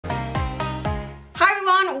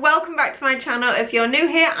welcome back to my channel. If you're new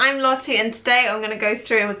here, I'm Lottie and today I'm going to go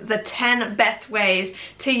through the 10 best ways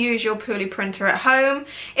to use your Poooliprinter at home.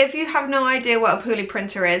 If you have no idea what a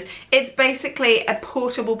Poooliprinter is, it's basically a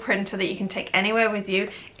portable printer that you can take anywhere with you.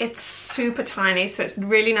 It's super tiny, so it's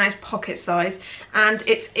really nice pocket size, and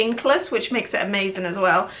it's inkless, which makes it amazing as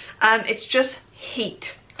well. It's just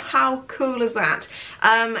heat. How cool is that?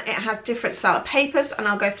 It has different style of papers and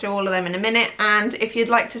I'll go through all of them in a minute, and if you'd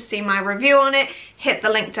like to see my review on it, hit the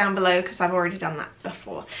link down below because I've already done that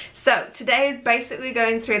before. So today is basically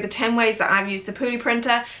going through the 10 ways that I've used the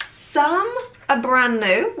Poooliprinter. Some are brand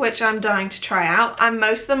new, which I'm dying to try out, and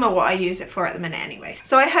most of them are what I use it for at the minute anyway.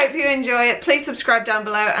 So I hope you enjoy it. Please subscribe down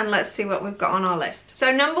below and let's see what we've got on our list.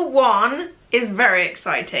 So number 1 is very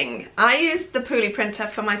exciting. I use the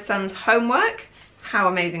Poooliprinter for my son's homework. How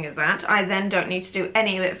amazing is that? I then don't need to do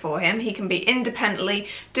any of it for him. He can be independently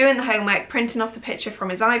doing the homework, printing off the picture from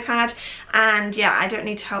his iPad, and yeah, I don't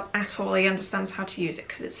need to help at all. He understands how to use it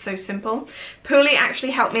because it's so simple. Pooly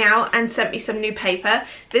actually helped me out and sent me some new paper.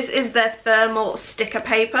 This is their thermal sticker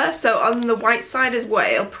paper. So on the white side is what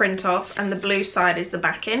it'll print off and the blue side is the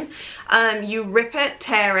backing. You rip it,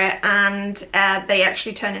 tear it, and they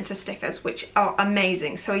actually turn into stickers, which are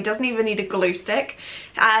amazing. So he doesn't even need a glue stick.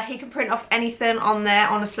 He can print off anything on there.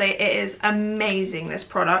 Honestly, it is amazing, this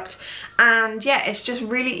product. And yeah, it's just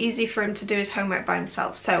really easy for him to do his homework by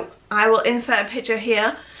himself. So I will insert a picture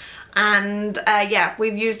here, and yeah,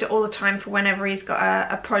 we've used it all the time for whenever he's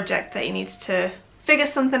got a project that he needs to figure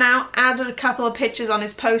something out. Added a couple of pictures on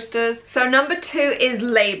his posters. So number 2 is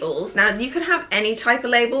labels. Now you can have any type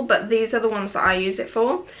of label, but these are the ones that I use it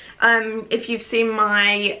for. If you've seen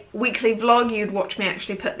my weekly vlog, you'd watch me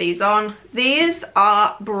actually put these on. These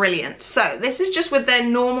are brilliant. So this is just with their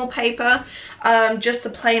normal paper, just a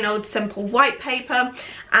plain old simple white paper,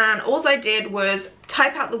 and all I did was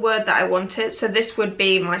type out the word that I wanted. So this would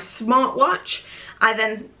be my smartwatch. I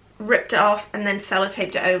then ripped it off and then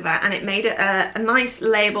sellotaped it over, and it made it a nice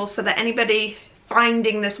label so that anybody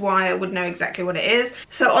finding this wire would know exactly what it is.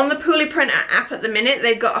 So on the Poooliprinter app at the minute,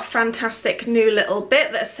 they've got a fantastic new little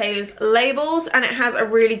bit that says labels, and it has a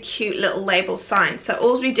really cute little label sign. So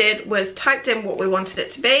all we did was typed in what we wanted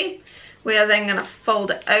it to be. We are then going to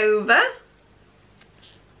fold it over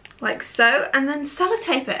like so and then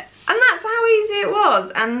sellotape it. And that's how easy it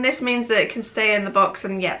was, and this means that it can stay in the box,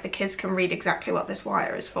 and yeah, the kids can read exactly what this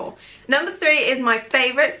wire is for. Number 3 is my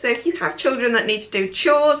favourite. So if you have children that need to do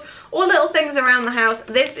chores or little things around the house,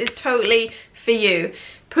 this is totally for you.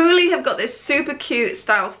 Pooly have got this super cute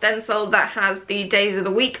style stencil that has the days of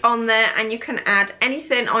the week on there, and you can add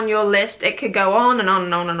anything on your list. It could go on and on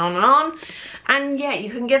and on and on and on. And yeah,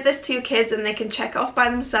 you can give this to your kids and they can check it off by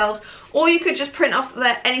themselves, or you could just print off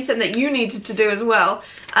anything that you needed to do as well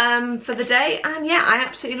for the day. And yeah, I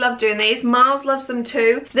absolutely love doing these. Miles loves them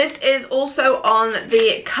too. This is also on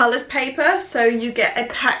the coloured paper, so you get a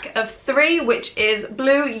pack of 3, which is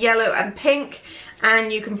blue, yellow and pink,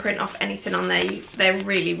 and you can print off anything on there. They're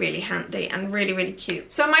really, really handy and really, really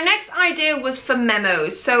cute. So my next idea was for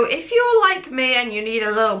memos. So if you're like me and you need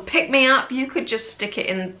a little pick-me-up, you could just stick it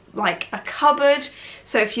in like a cupboard.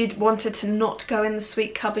 So if you wanted to not go in the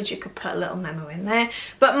sweet cupboard, you could put a little memo in there.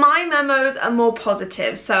 But my memos are more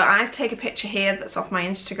positive, so I take a picture here that's off my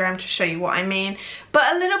Instagram to show you what I mean.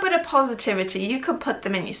 But a little bit of positivity. You could put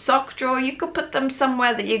them in your sock drawer, you could put them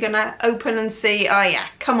somewhere that you're gonna open and see, oh yeah,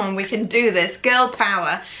 come on, we can do this, girl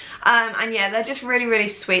power. And yeah, they're just really, really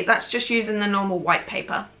sweet. That's just using the normal white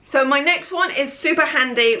paper. So my next one is super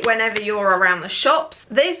handy whenever you're around the shops.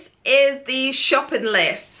 This is the shopping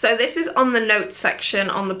list. So this is on the notes section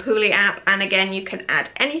on the Pooly app, and again, you can add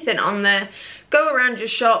anything on there. Go around your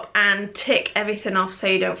shop and tick everything off so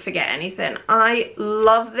you don't forget anything. I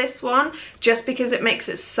love this one just because it makes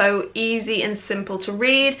it so easy and simple to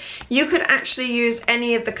read. You could actually use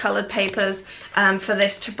any of the coloured papers for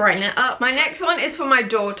this to brighten it up. My next one is for my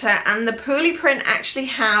daughter, and the Poooliprinter actually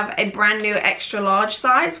have a brand new extra large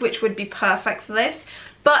size, which would be perfect for this,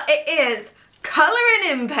 but it is colouring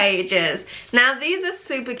in pages. Now these are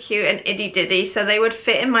super cute and itty ditty, so they would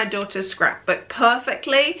fit in my daughter's scrapbook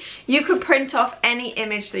perfectly. You could print off any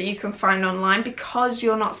image that you can find online. Because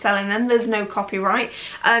you're not selling them, there's no copyright.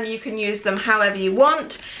 You can use them however you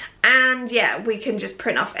want. And yeah, we can just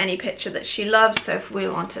print off any picture that she loves. So if we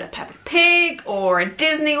wanted a Peppa Pig or a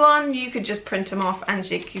Disney one, you could just print them off and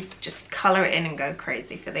you could just colour it in and go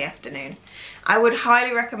crazy for the afternoon. I would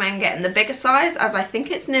highly recommend getting the bigger size, as I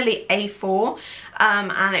think it's nearly A4,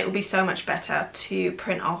 and it will be so much better to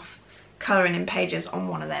print off colouring in pages on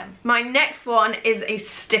one of them. My next one is a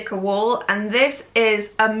sticker wall, and this is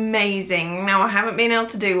amazing. Now I haven't been able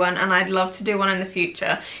to do one, and I'd love to do one in the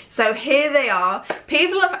future. So here they are.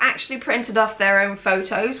 People have actually printed off their own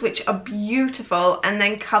photos, which are beautiful, and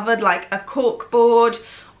then covered like a cork board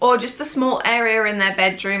or just a small area in their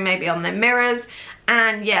bedroom, maybe on their mirrors.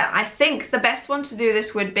 And yeah, I think the best one to do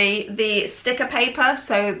this would be the sticker paper,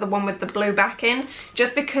 so the one with the blue backing,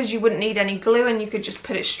 just because you wouldn't need any glue and you could just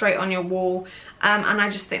put it straight on your wall. And I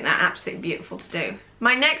just think they're absolutely beautiful to do.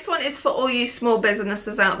 My next one is for all you small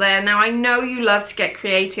businesses out there. Now I know you love to get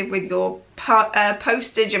creative with your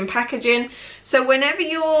postage and packaging, so whenever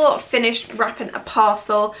you're finished wrapping a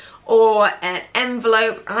parcel or an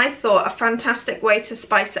envelope, I thought a fantastic way to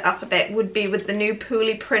spice it up a bit would be with the new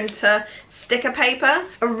Poooliprinter sticker paper.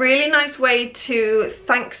 A really nice way to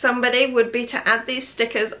thank somebody would be to add these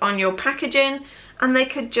stickers on your packaging, and they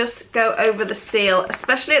could just go over the seal,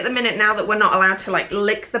 especially at the minute now that we're not allowed to like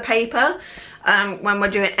lick the paper. When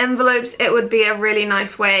we're doing envelopes, it would be a really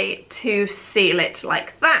nice way to seal it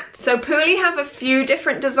like that. So Pooly have a few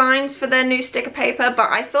different designs for their new sticker paper,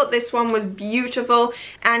 but I thought this one was beautiful.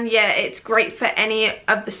 And yeah, it's great for any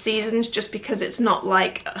of the seasons, just because it's not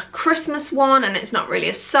like a Christmas one and it's not really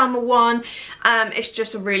a summer one. It's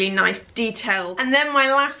just a really nice detail. And then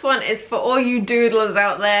my last one is for all you doodlers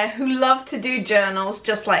out there who love to do journals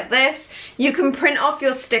just like this. You can print off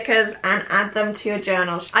your stickers and add them to your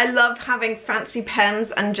journals. I love having fancy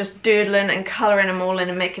pens and just doodling and colouring them all in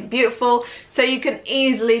and make it beautiful. So you can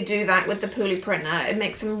easily do that with the Poooliprinter. It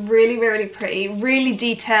makes them really, really pretty, really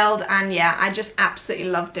detailed, and yeah, I just absolutely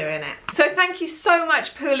love doing it. So thank you so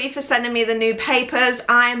much, Pooly, for sending me the new papers.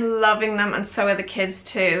 I'm loving them, and so are the kids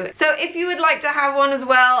too. So if you would like to have one as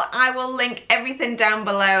well, I will link everything down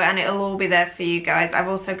below and it'll all be there for you guys. I've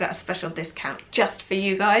also got a special discount just for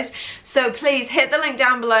you guys. So please hit the link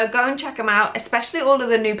down below, go and check them out, especially all of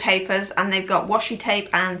the new papers, and they've got washi tape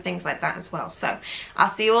and things like that as well. So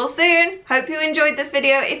I'll see you all soon. Hope you enjoyed this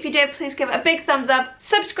video. If you did, please give it a big thumbs up,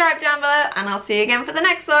 subscribe down below, and I'll see you again for the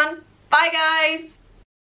next one. Bye guys.